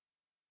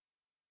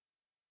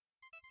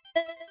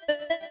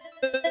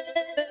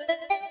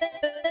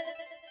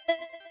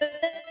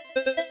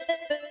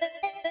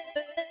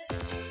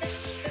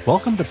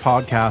Welcome to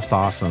Podcast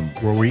Awesome,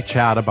 where we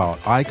chat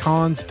about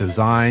icons,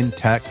 design,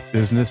 tech,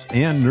 business,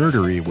 and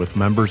nerdery with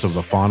members of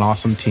the Font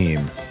Awesome team.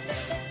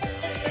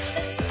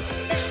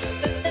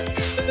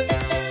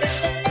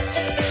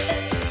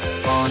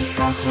 Font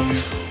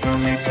Awesome, we'll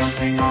make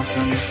something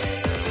awesome.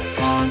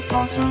 Font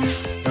Awesome,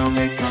 we'll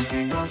make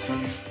something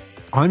awesome.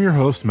 I'm your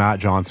host, Matt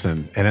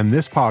Johnson, and in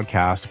this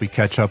podcast, we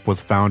catch up with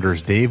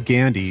founders Dave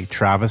Gandy,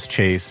 Travis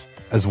Chase,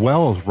 as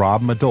well as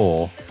Rob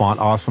Madole, Font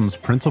Awesome's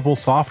principal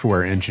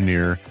software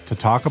engineer, to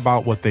talk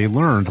about what they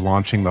learned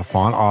launching the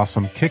Font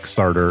Awesome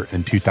Kickstarter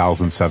in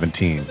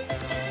 2017.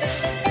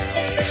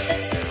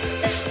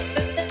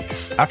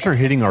 After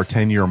hitting our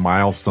 10-year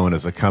milestone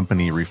as a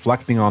company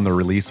reflecting on the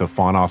release of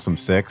Font Awesome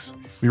 6,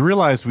 we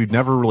realized we'd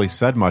never really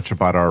said much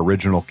about our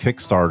original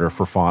Kickstarter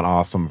for Font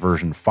Awesome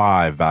version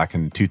 5 back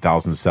in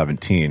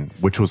 2017,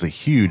 which was a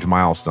huge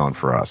milestone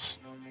for us.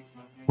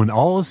 When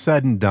all is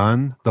said and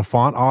done, the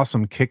Font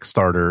Awesome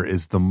Kickstarter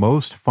is the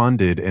most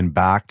funded and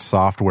backed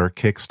software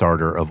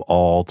Kickstarter of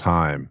all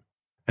time,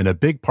 and a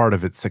big part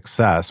of its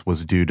success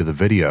was due to the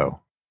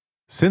video.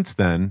 Since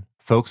then,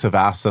 folks have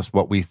asked us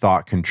what we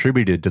thought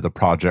contributed to the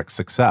project's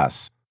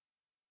success.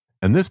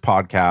 In this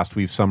podcast,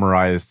 we've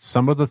summarized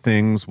some of the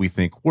things we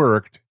think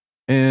worked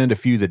and a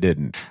few that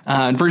didn't.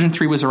 Version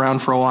 3 was around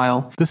for a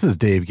while. This is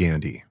Dave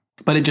Gandy.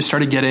 But it just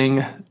started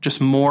getting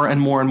just more and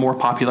more and more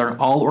popular,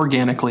 all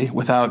organically,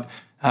 without...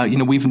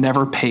 we've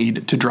never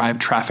paid to drive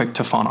traffic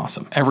to Font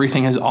Awesome.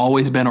 Everything has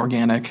always been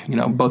organic,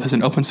 both as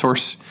an open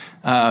source,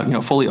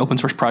 fully open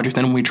source project,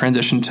 and when we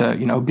transitioned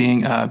to,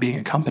 being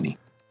a company.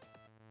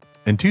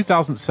 In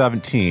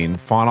 2017,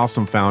 Font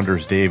Awesome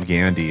founders Dave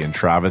Gandy and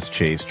Travis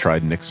Chase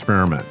tried an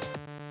experiment.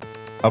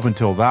 Up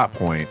until that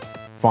point,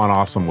 Font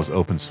Awesome was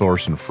open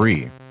source and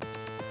free.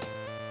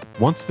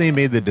 Once they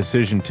made the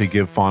decision to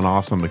give Font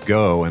Awesome a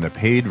go in a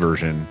paid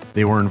version,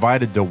 they were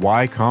invited to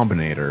Y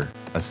Combinator,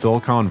 a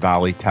Silicon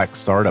Valley tech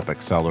startup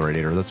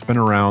accelerator that's been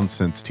around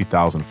since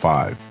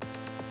 2005.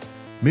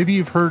 Maybe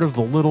you've heard of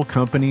the little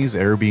companies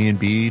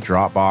Airbnb,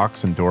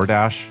 Dropbox, and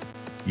DoorDash?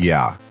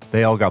 Yeah,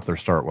 they all got their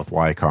start with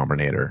Y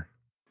Combinator.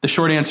 The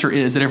short answer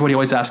is that everybody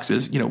always asks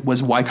is,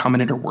 was Y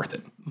Combinator worth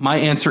it? My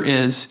answer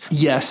is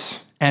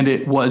yes, and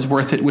it was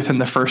worth it within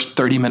the first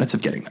 30 minutes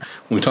of getting there.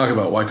 When we talk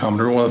about Y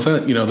Combinator, one of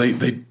the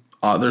things,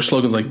 their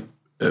slogans like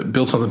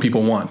build something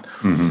people want.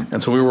 Mm-hmm.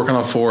 And so we were working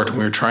on Fort, and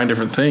we were trying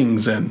different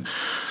things and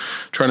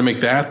trying to make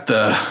that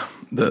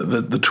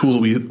the tool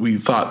we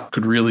thought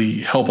could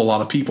really help a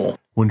lot of people.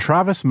 When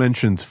Travis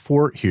mentions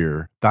Fort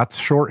here, that's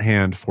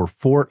shorthand for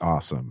Fort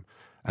Awesome,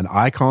 an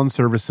icon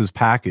services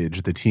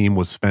package the team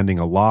was spending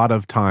a lot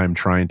of time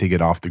trying to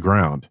get off the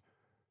ground.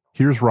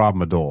 Here's Rob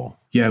Madole.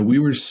 Yeah, we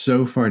were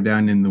so far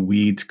down in the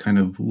weeds, kind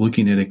of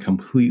looking at a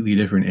completely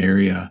different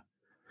area.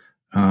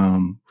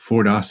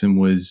 Fort Awesome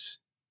was,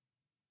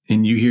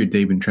 and you hear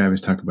Dave and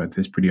Travis talk about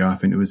this pretty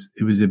often,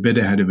 it was a bit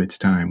ahead of its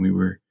time. We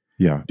were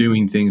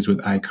doing things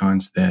with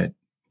icons that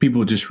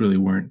people just really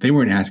weren't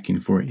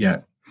asking for it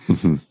yet.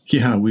 Mm-hmm.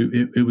 Yeah,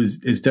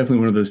 it's definitely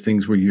one of those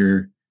things where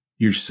you're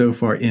so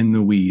far in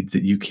the weeds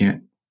that you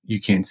can't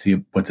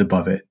see what's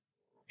above it.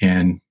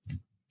 And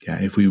yeah,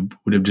 if we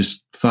would have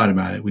just thought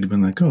about it, we'd have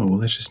been like, oh, well,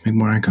 let's just make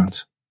more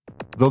icons.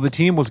 Though the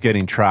team was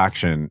getting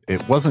traction,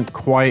 it wasn't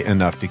quite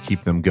enough to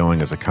keep them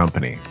going as a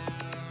company.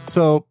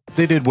 So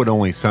they did what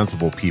only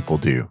sensible people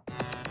do.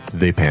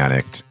 They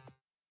panicked.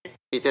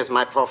 It is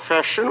my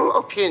professional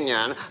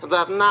opinion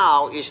that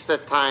now is the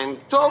time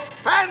to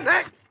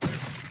panic.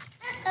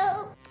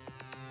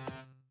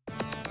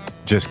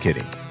 Just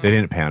kidding. They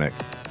didn't panic.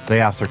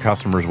 They asked their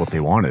customers what they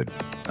wanted.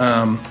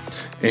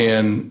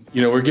 And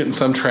we're getting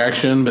some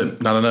traction,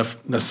 but not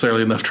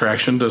necessarily enough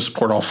traction to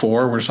support all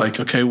four. We're just like,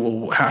 okay,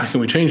 well, how can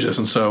we change this?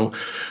 And so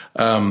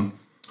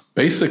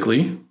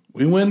basically,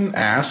 we went and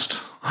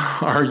asked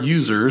our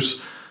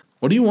users,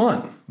 what do you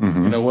want?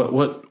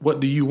 Mm-hmm. What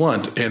do you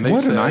want? And they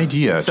said, an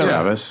idea,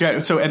 Travis. Yeah.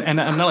 So, and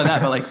not only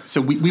that,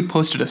 but we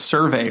posted a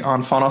survey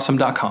on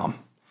fontawesome.com.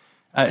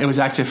 It was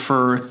active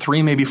for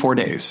 3, maybe 4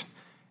 days.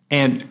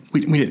 And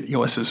we did,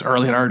 this is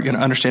early in our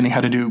understanding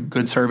how to do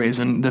good surveys.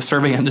 And the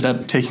survey ended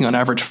up taking on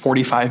average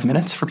 45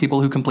 minutes for people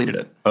who completed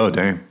it. Oh,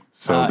 dang.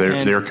 So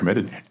they're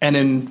committed. And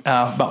in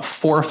about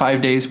 4 or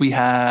 5 days, we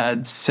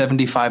had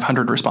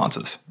 7,500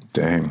 responses.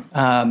 Dang.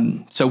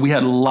 So we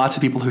had lots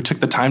of people who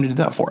took the time to do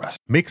that for us.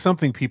 Make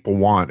something people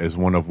want is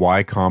one of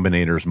Y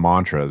Combinator's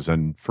mantras,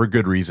 and for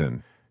good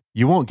reason.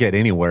 You won't get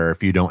anywhere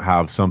if you don't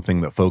have something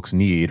that folks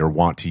need or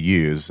want to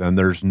use, and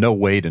there's no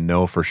way to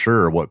know for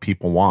sure what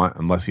people want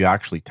unless you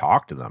actually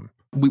talk to them.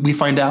 We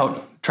find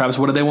out, Travis,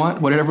 what do they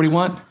want? What did everybody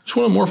want? Just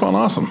want more Font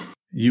Awesome.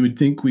 You would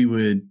think we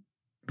would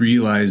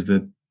realize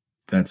that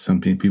that's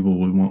something people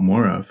would want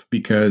more of,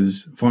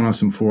 because Font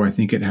Awesome 4, I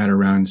think it had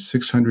around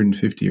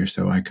 650 or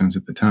so icons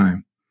at the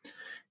time.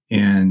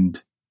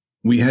 And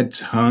we had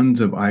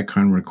tons of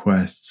icon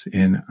requests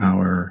in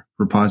our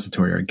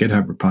repository, our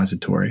GitHub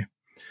repository,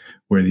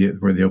 where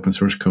the open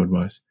source code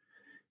was.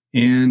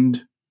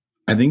 And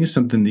I think it's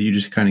something that you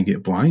just kind of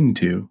get blind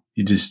to.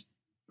 You just,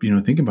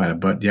 think about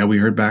it. But yeah, we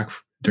heard back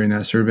during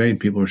that survey and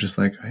people were just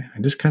like, I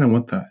just kind of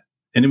want that.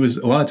 And it was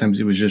a lot of times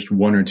it was just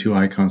one or two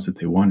icons that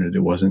they wanted. It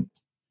wasn't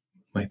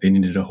like they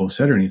needed a whole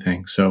set or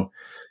anything. So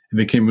it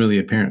became really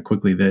apparent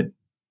quickly that,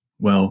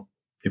 well,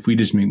 if we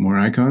just make more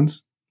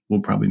icons, we'll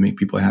probably make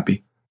people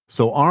happy.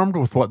 So armed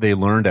with what they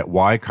learned at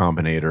Y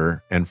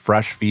Combinator and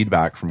fresh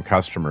feedback from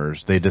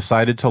customers, they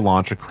decided to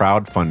launch a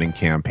crowdfunding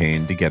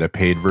campaign to get a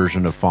paid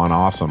version of Font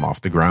Awesome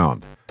off the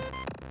ground.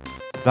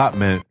 That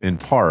meant, in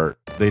part,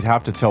 they'd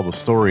have to tell the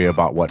story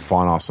about what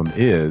Font Awesome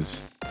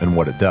is and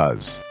what it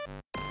does.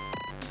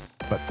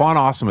 But Font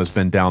Awesome has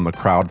been down the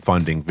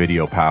crowdfunding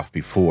video path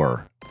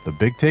before. The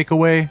big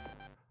takeaway?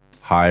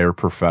 Hire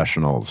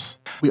professionals.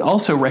 We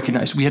also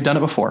recognize we had done it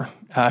before.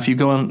 If you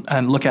go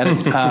and look at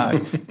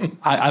it,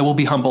 I will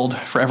be humbled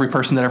for every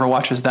person that ever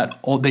watches that.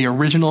 The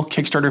original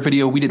Kickstarter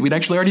video we did, we'd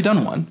actually already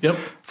done one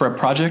for a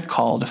project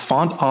called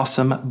Font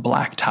Awesome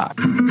Black Tie.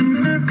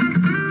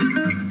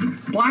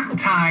 Black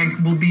Tie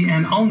will be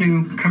an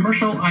all-new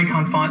commercial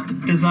icon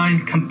font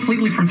designed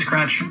completely from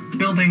scratch,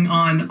 building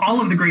on all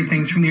of the great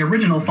things from the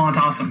original Font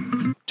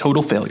Awesome.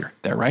 Total failure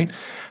there, right?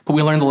 But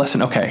we learned the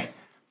lesson, okay.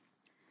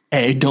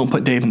 A, don't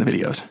put Dave in the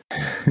videos.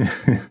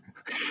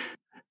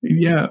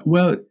 Yeah,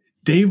 well,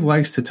 Dave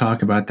likes to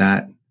talk about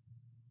that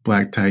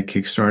Black Tie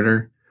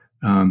Kickstarter.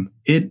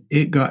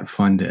 It got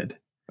funded.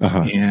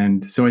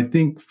 And so I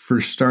think for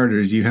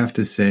starters, you have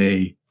to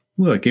say,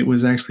 look, it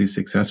was actually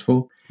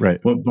successful.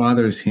 Right. What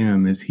bothers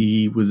him is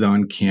he was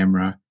on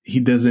camera. He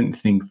doesn't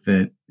think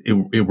that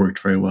it worked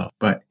very well,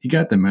 but he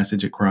got the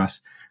message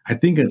across. I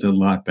think it's a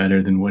lot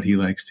better than what he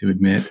likes to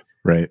admit.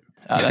 Right.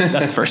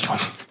 That's the first one.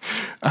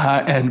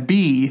 And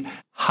B,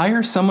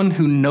 hire someone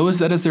who knows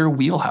that is their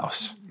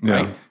wheelhouse,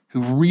 right?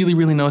 Who really,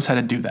 really knows how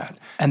to do that.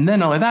 And then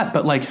not only that,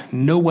 but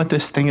know what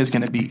this thing is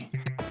going to be.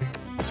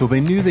 So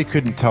they knew they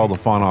couldn't tell the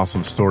Font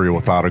Awesome story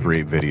without a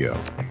great video.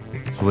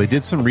 So they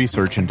did some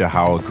research into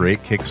how a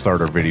great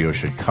Kickstarter video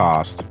should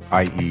cost,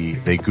 i.e.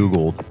 they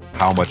Googled,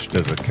 how much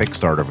does a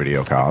Kickstarter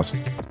video cost?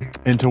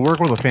 And to work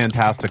with a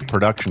fantastic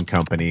production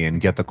company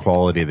and get the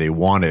quality they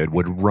wanted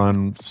would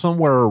run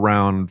somewhere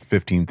around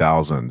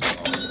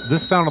 $15,000.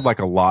 This sounded like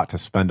a lot to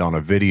spend on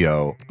a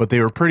video, but they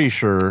were pretty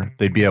sure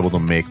they'd be able to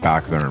make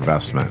back their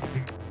investment.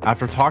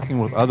 After talking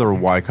with other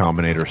Y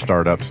Combinator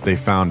startups, they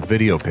found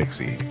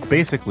VideoPixie.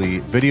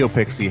 Basically,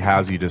 VideoPixie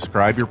has you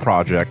describe your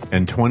project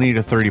and 20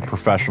 to 30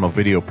 professional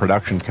video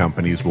production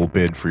companies will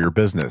bid for your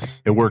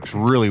business. It works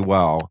really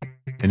well,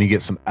 and you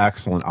get some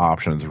excellent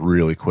options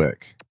really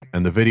quick.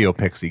 And the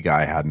VideoPixie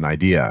guy had an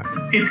idea.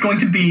 It's going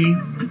to be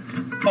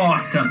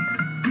awesome.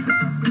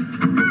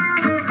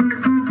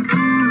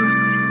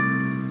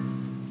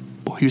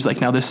 He was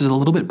like, now this is a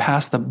little bit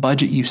past the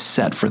budget you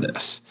set for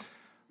this.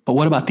 But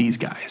what about these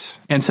guys?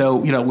 And so,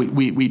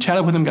 we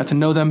chatted with them, got to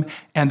know them,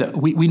 and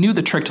we knew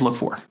the trick to look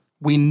for.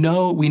 We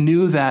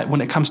knew that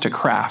when it comes to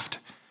craft,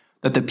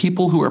 that the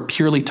people who are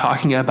purely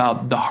talking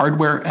about the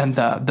hardware and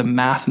the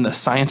math and the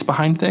science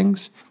behind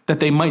things, that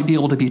they might be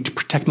able to be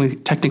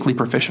technically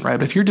proficient, right?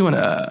 But if you're doing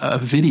a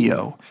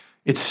video,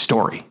 it's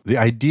story. The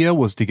idea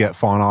was to get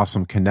Font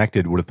Awesome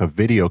connected with a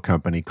video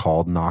company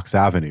called Knox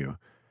Avenue.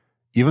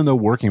 Even though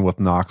working with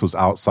Knox was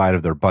outside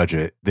of their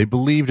budget, they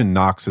believed in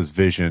Knox's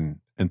vision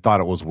and thought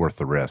it was worth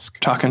the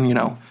risk.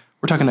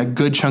 We're talking a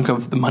good chunk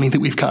of the money that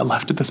we've got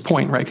left at this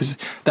point, right? Because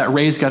that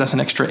raise got us an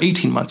extra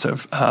 18 months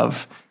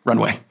of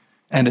runway.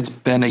 And it's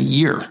been a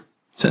year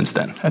since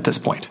then at this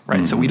point, right?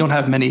 Mm-hmm. So we don't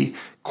have many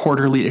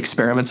quarterly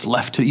experiments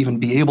left to even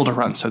be able to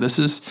run. So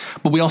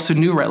but we also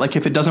knew, right?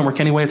 If it doesn't work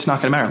anyway, it's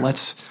not going to matter.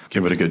 Let's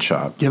give it a good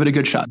shot.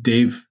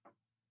 Dave,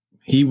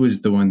 he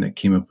was the one that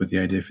came up with the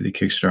idea for the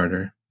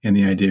Kickstarter and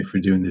the idea for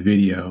doing the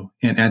video.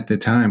 And at the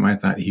time, I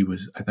thought he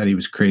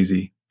was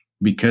crazy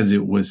because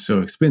it was so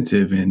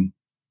expensive and,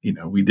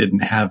 we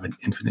didn't have an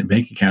infinite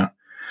bank account.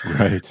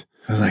 Right.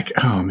 I was like,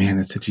 oh man,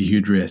 that's such a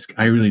huge risk.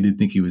 I really did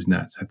think he was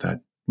nuts. I thought,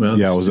 well,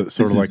 was it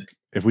sort of like,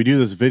 if we do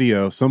this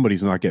video,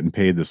 somebody's not getting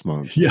paid this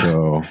month. Yeah.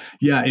 So.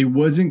 Yeah, it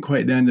wasn't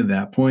quite down to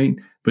that point,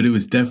 but it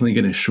was definitely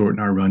going to shorten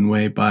our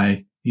runway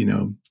by,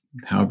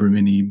 however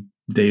many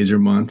days or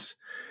months.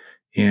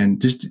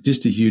 And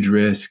just a huge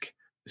risk,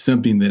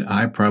 something that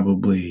I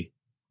probably,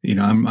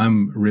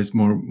 I'm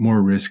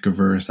more risk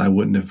averse. I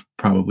wouldn't have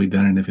probably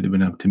done it if it had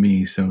been up to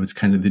me. So it's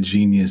kind of the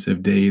genius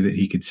of Dave that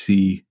he could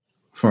see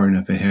far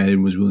enough ahead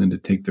and was willing to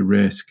take the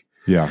risk.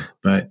 Yeah.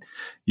 But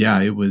yeah,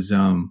 it was,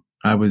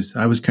 I was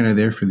kind of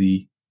there from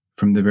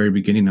the very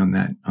beginning on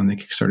the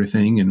Kickstarter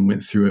thing and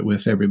went through it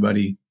with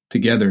everybody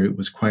together. It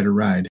was quite a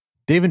ride.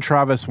 Dave and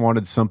Travis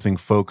wanted something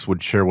folks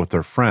would share with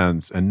their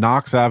friends, and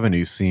Knox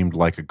Avenue seemed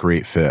like a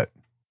great fit.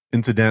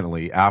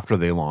 Incidentally, after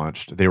they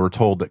launched, they were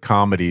told that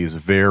comedy is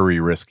very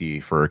risky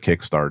for a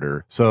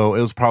Kickstarter, so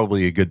it was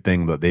probably a good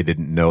thing that they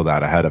didn't know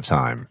that ahead of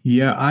time.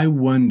 Yeah, I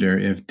wonder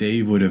if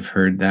Dave would have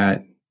heard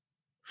that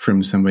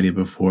from somebody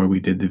before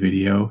we did the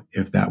video,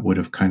 if that would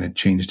have kind of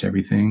changed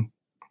everything.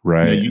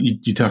 Right.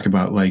 You talk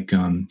about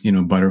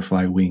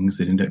butterfly wings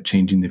that end up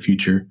changing the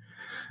future.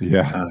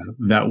 Yeah.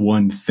 That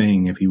one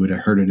thing, if he would have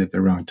heard it at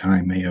the wrong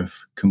time, may have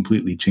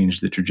completely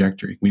changed the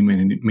trajectory. We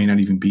may not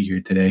even be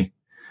here today.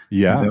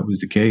 Yeah. If that was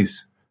the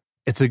case.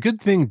 It's a good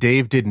thing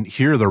Dave didn't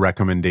hear the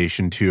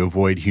recommendation to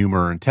avoid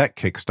humor in tech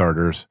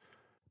Kickstarters,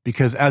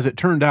 because as it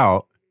turned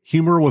out,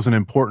 humor was an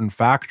important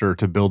factor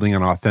to building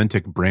an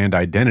authentic brand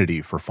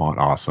identity for Font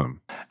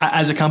Awesome.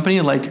 As a company,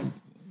 like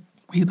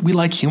we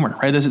like humor,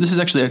 right? This is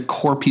actually a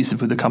core piece of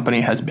who the company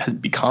has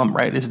become,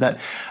 right? Is that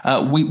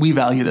we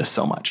value this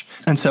so much,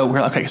 and so we're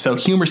like, okay. So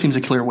humor seems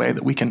a clear way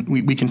that we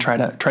can try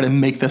to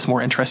make this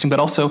more interesting. But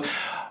also,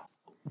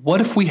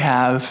 what if we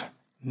have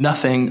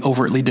nothing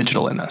overtly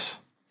digital in this?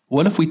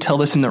 What if we tell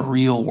this in the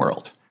real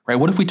world, right?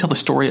 What if we tell the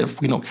story of,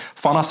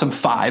 Font Awesome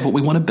 5, what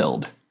we want to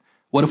build?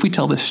 What if we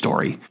tell this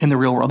story in the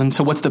real world? And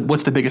so what's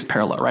the biggest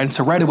parallel, right? And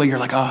so right away you're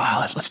like,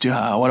 let's do,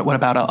 what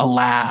about a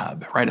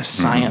lab, right? A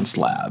science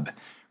lab,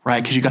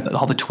 right? Because you got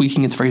all the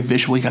tweaking, it's very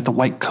visual. You got the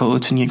white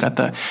coats and you got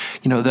the,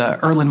 the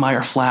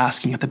Erlenmeyer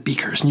flask and you got the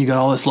beakers and you got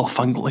all this little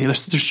fungal,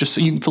 there's just,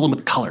 you can fill them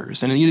with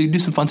colors and you do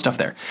some fun stuff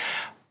there.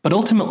 But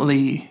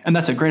ultimately, and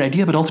that's a great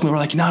idea, but ultimately we're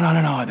like,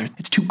 no,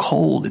 it's too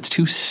cold. It's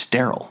too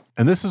sterile.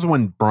 And this is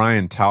when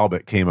Brian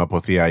Talbot came up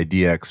with the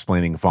idea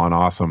explaining Font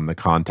Awesome in the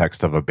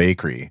context of a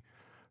bakery.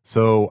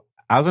 So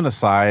as an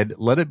aside,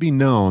 let it be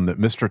known that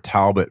Mr.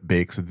 Talbot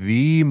bakes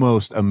the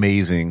most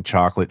amazing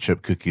chocolate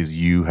chip cookies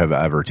you have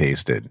ever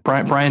tasted.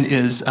 Brian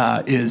is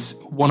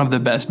one of the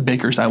best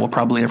bakers I will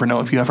probably ever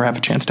know. If you ever have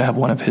a chance to have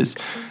one of his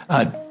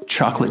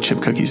chocolate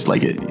chip cookies,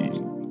 like it,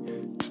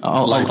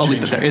 I'll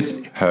leave it there. It's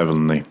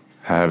heavenly.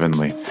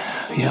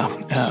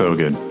 Yeah. So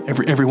good.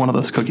 Every one of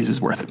those cookies is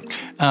worth it.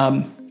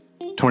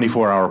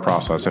 24-hour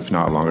process, if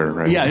not longer,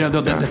 right? Yeah,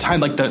 the time,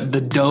 like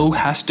the dough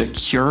has to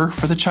cure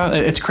for the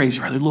chocolate. It's crazy,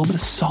 right? There's a little bit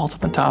of salt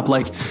on the top.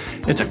 Like,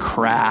 it's a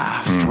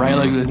craft, right?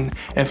 Like,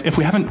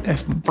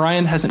 if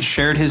Brian hasn't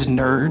shared his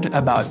nerd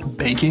about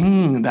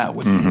baking, that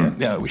would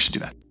be, we should do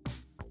that.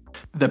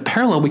 The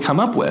parallel we come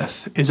up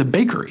with is a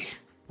bakery,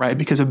 right?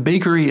 Because a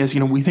bakery is,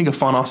 we think of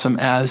Font Awesome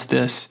as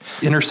this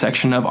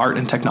intersection of art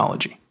and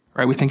technology.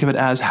 Right, we think of it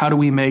as, how do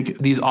we make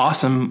these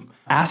awesome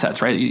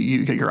assets? Right,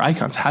 you get your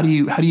icons. How do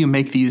you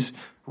make these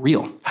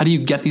real? How do you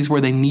get these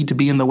where they need to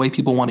be in the way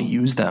people want to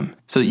use them,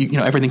 so that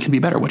everything can be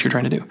better? What you're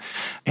trying to do,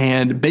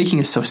 and baking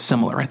is so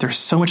similar. Right, there's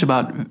so much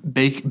about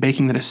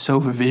baking that is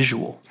so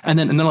visual, and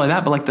then not only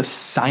that, but like the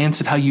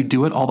science of how you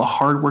do it, all the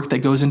hard work that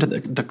goes into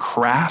the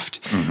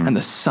craft and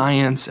the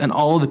science and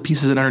all of the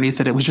pieces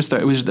underneath it. It was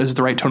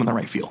the right tone and the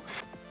right feel.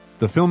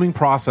 The filming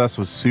process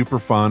was super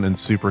fun and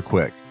super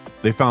quick.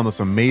 They found this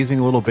amazing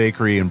little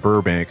bakery in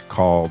Burbank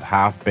called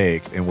Half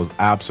Baked and was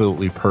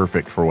absolutely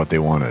perfect for what they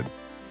wanted.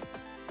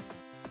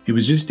 It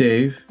was just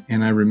Dave,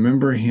 and I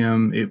remember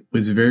him. It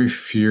was very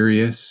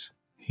furious.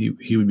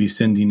 He would be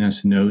sending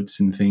us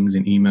notes and things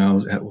and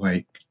emails at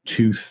like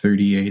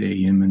 2:38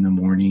 a.m. in the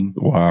morning.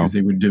 Wow. Because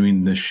they were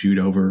doing the shoot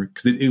over,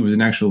 because it was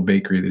an actual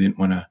bakery. They didn't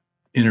want to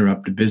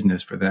interrupt the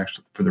business for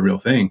the real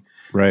thing.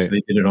 Right. So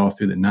they did it all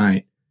through the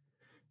night.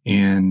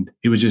 And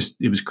it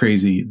was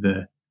crazy.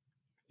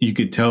 You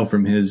could tell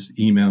from his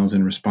emails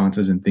and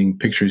responses and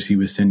pictures he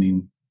was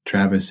sending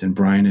Travis and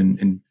Brian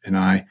and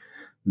I,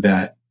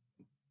 that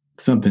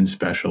something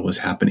special was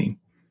happening.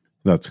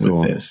 That's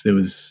cool. With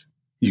this,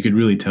 you could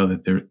really tell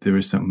that there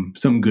was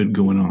something good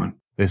going on.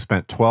 They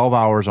spent 12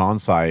 hours on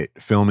site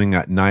filming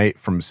at night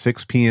from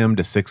 6 p.m.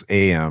 to 6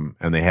 a.m.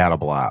 and they had a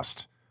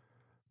blast.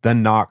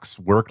 Then Knox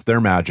worked their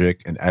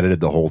magic and edited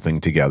the whole thing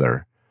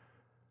together.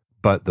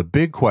 But the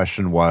big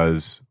question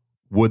was,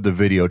 would the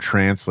video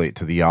translate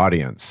to the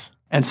audience?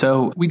 And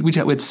so we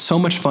had so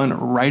much fun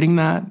writing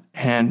that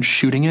and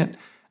shooting it.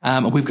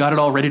 We've got it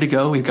all ready to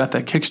go. We've got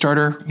the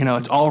Kickstarter,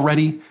 it's all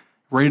ready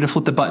to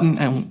flip the button.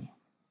 And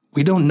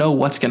we don't know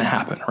what's going to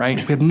happen, right?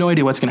 We have no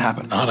idea what's going to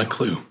happen. Not a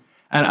clue.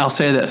 And I'll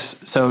say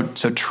this. So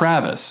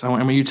Travis,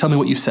 you tell me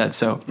what you said.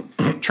 So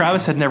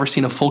Travis had never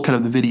seen a full cut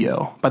of the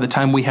video by the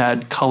time we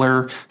had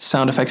color,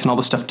 sound effects, and all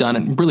this stuff done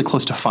and really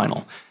close to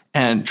final.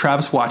 And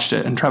Travis watched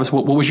it. And Travis,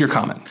 what was your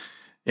comment?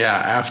 Yeah,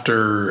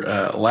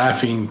 after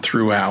laughing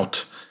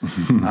throughout,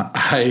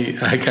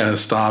 I kind of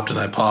stopped and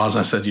I paused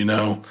and I said,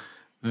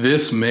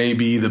 this may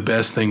be the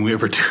best thing we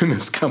ever do in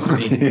this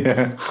company.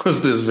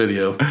 Was this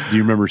video. Do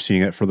you remember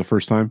seeing it for the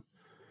first time?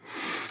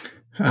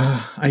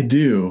 I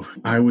do.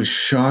 I was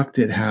shocked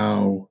at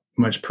how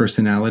much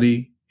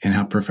personality and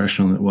how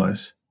professional it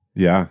was.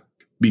 Yeah.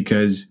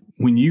 Because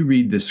when you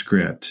read the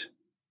script,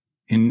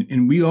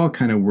 and we all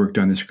kind of worked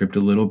on the script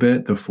a little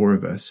bit, the four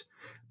of us,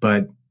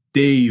 but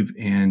Dave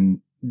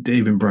and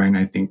Brian,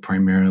 I think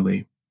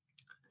primarily,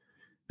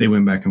 they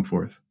went back and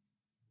forth.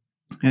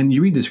 And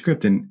you read the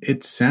script and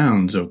it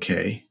sounds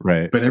okay.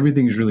 Right. But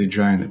everything's really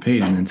dry on the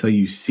page. And until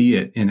you see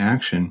it in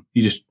action,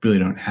 you just really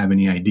don't have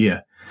any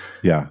idea.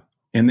 Yeah.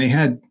 And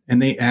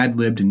they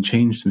ad-libbed and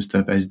changed some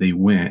stuff as they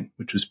went,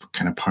 which was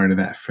kind of part of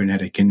that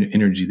frenetic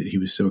energy that he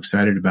was so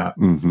excited about.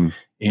 Mm-hmm.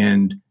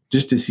 And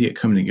just to see it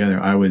come together,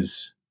 I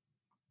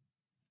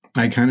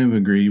kind of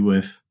agree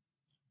with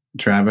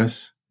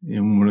Travis.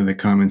 And one of the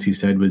comments he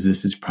said was,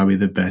 "This is probably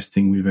the best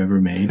thing we've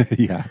ever made."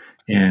 Yeah.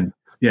 And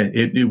Yeah,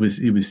 it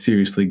was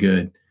seriously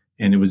good.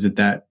 And it was at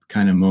that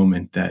kind of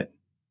moment that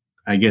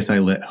I guess I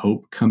let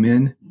hope come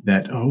in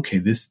that, okay,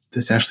 this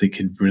actually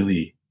could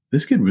really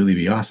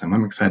be awesome.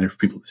 I'm excited for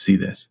people to see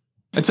this.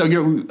 And so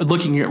you're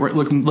looking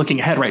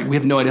ahead, right? We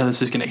have no idea how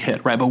this is going to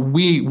hit, right? But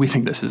we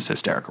think this is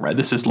hysterical, right?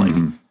 This is like,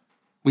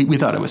 we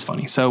thought it was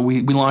funny. So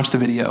we launched the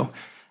video.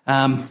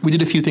 We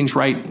did a few things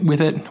right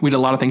with it. We did a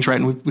lot of things right,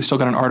 and we've still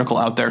got an article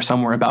out there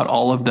somewhere about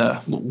all of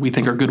the we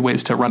think are good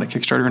ways to run a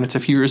Kickstarter, and it's a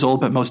few years old,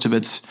 but most of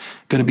it's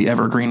going to be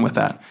evergreen with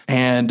that.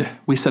 And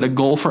we set a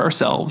goal for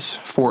ourselves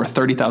for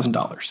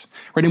 $30,000,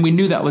 right? And we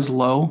knew that was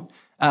low,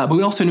 but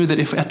we also knew that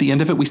if at the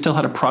end of it we still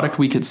had a product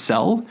we could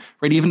sell,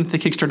 right? Even if the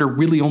Kickstarter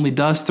really only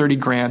does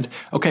 $30,000,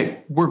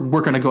 okay,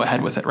 we're going to go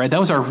ahead with it, right? That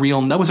was our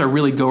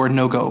really go or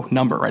no go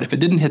number, right? If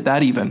it didn't hit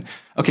that even,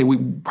 okay, we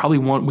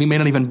may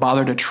not even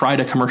bother to try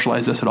to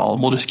commercialize this at all,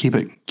 and we'll just keep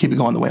it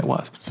going the way it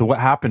was. So what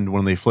happened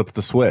when they flipped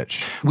the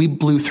switch? We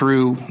blew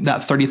through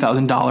that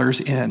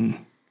 $30,000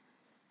 in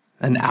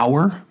an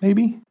hour,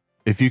 maybe.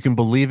 If you can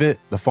believe it,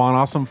 the Font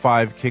Awesome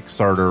 5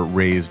 Kickstarter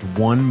raised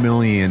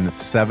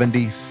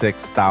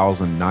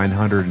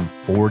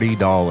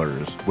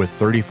 $1,076,940 with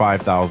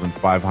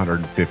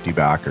 35,550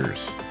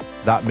 backers.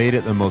 That made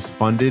it the most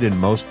funded and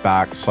most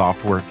backed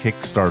software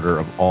Kickstarter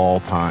of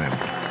all time.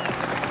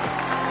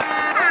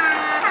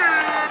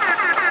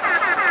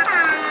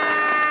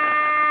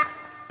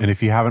 And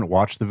if you haven't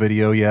watched the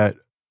video yet,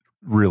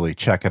 really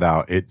check it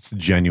out. It's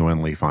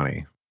genuinely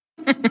funny.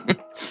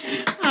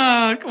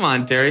 Oh, come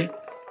on, Terry.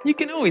 You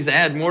can always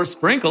add more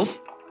sprinkles.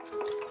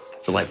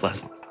 It's a life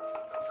lesson.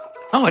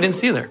 Oh, I didn't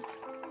see you there.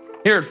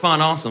 Here at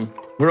Font Awesome,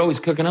 we're always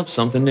cooking up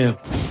something new.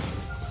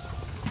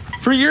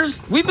 For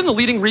years, we've been the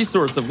leading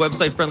resource of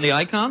website-friendly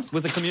icons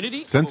with a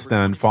community. Since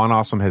then, Font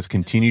Awesome has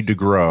continued to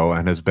grow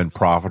and has been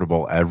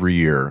profitable every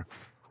year.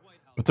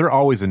 But there are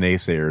always the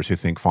naysayers who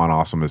think Font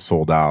Awesome is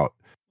sold out.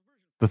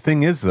 The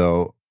thing is,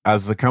 though,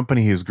 as the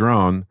company has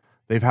grown,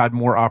 they've had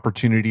more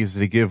opportunities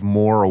to give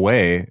more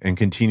away and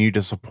continue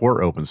to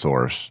support open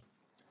source.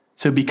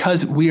 So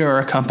because we are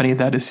a company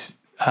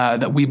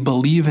that we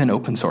believe in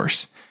open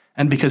source,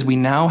 and because we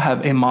now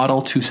have a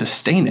model to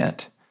sustain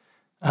it,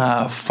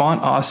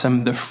 Font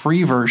Awesome, the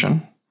free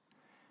version,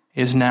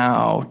 is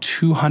now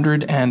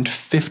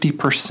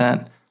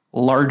 250%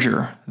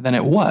 larger than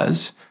it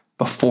was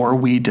before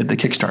we did the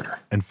Kickstarter.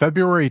 In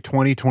February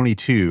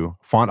 2022,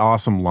 Font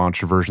Awesome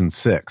launched version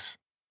 6.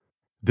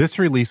 This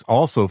release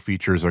also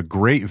features a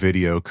great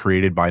video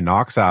created by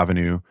Knox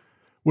Avenue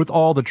with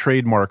all the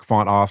trademark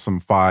Font Awesome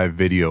 5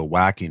 video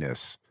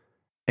wackiness.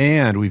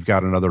 And we've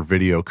got another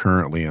video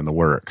currently in the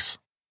works.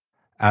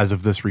 As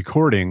of this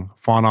recording,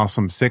 Font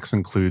Awesome 6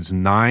 includes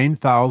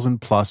 9,000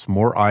 plus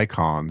more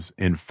icons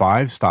in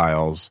 5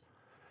 styles,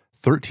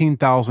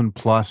 13,000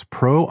 plus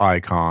pro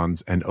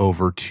icons, and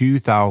over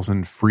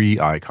 2,000 free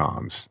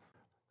icons.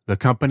 The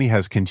company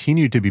has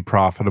continued to be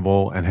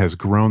profitable and has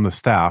grown the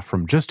staff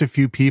from just a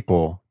few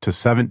people to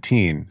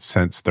 17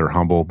 since their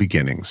humble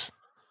beginnings.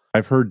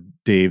 I've heard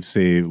Dave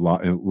say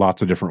in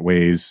lots of different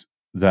ways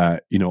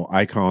that,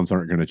 icons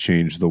aren't going to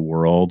change the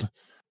world,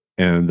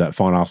 and that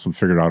Font Awesome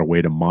figured out a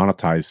way to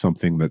monetize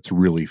something that's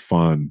really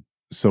fun.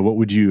 So what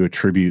would you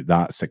attribute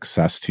that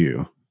success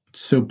to?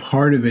 So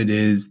part of it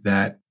is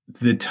that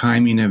the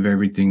timing of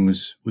everything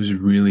was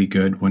really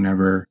good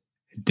whenever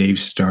Dave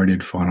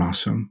started Font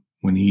Awesome.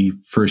 When he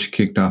first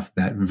kicked off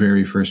that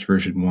very first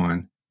version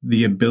 1,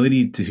 the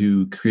ability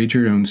to create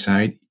your own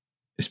site,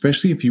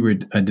 especially if you were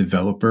a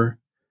developer,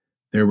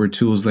 there were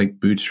tools like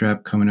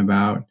Bootstrap coming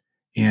about,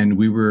 and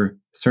we were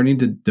starting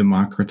to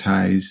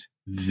democratize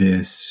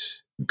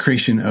this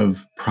creation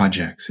of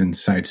projects and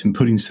sites and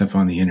putting stuff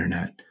on the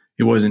internet.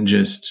 It wasn't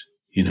just,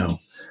 you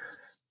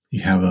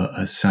have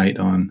a site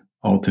on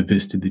Alta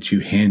Vista that you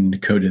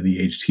hand coded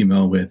the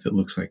HTML with that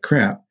looks like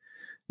crap.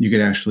 You could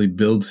actually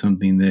build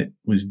something that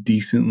was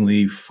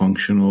decently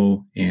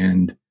functional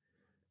and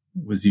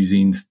was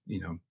using,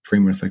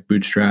 frameworks like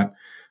Bootstrap.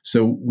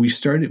 So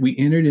we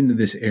entered into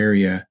this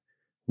area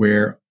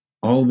where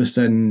all of a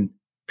sudden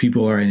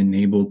people are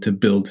enabled to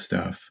build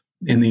stuff,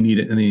 and they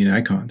need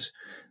icons.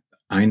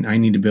 I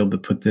need to be able to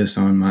put this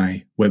on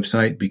my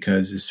website,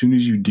 because as soon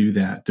as you do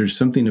that, there's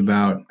something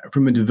about,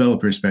 from a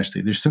developer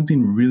especially, there's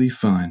something really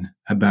fun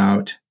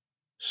about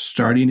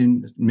starting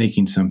and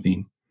making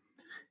something.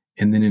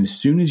 And then as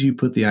soon as you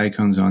put the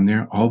icons on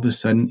there, all of a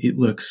sudden it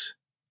looks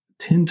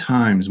 10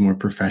 times more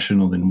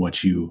professional than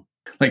what you,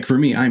 like for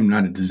me, I'm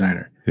not a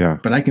designer,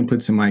 but I can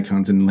put some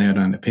icons and lay it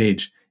on the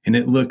page, and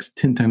it looks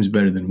 10 times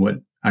better than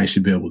what I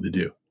should be able to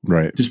do.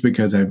 Right. Just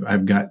because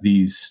I've got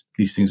these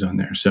things on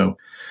there. So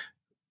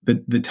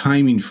the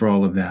timing for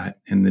all of that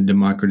and the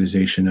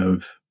democratization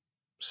of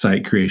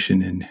site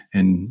creation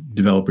and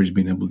developers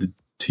being able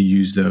to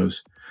use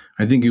those,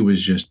 I think it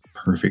was just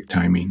perfect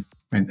timing.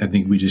 I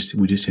think we just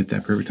hit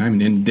that perfect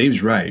timing. And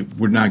Dave's right.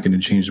 We're not going to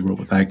change the world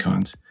with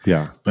icons.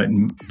 Yeah. But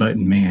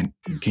man,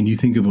 can you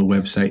think of a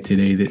website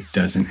today that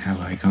doesn't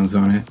have icons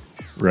on it?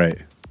 Right.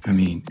 I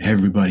mean,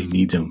 everybody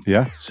needs them.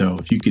 Yeah. So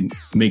if you can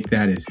make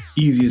that as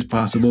easy as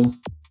possible,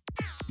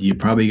 you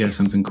probably got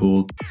something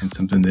cool and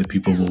something that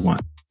people will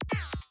want.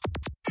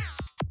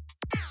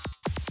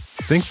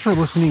 Thanks for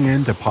listening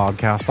in to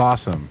Podcast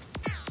Awesome.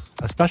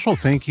 A special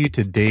thank you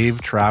to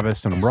Dave,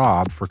 Travis, and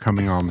Rob for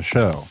coming on the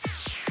show.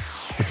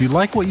 If you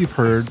like what you've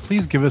heard,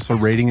 please give us a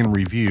rating and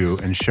review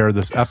and share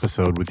this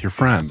episode with your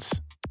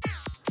friends.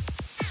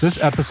 This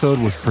episode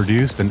was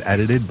produced and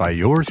edited by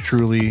yours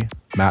truly,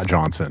 Matt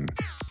Johnson.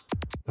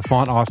 The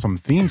Font Awesome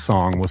theme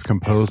song was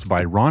composed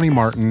by Ronnie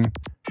Martin,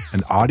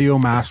 and audio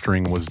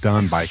mastering was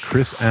done by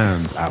Chris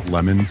Enns at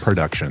Lemon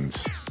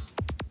Productions.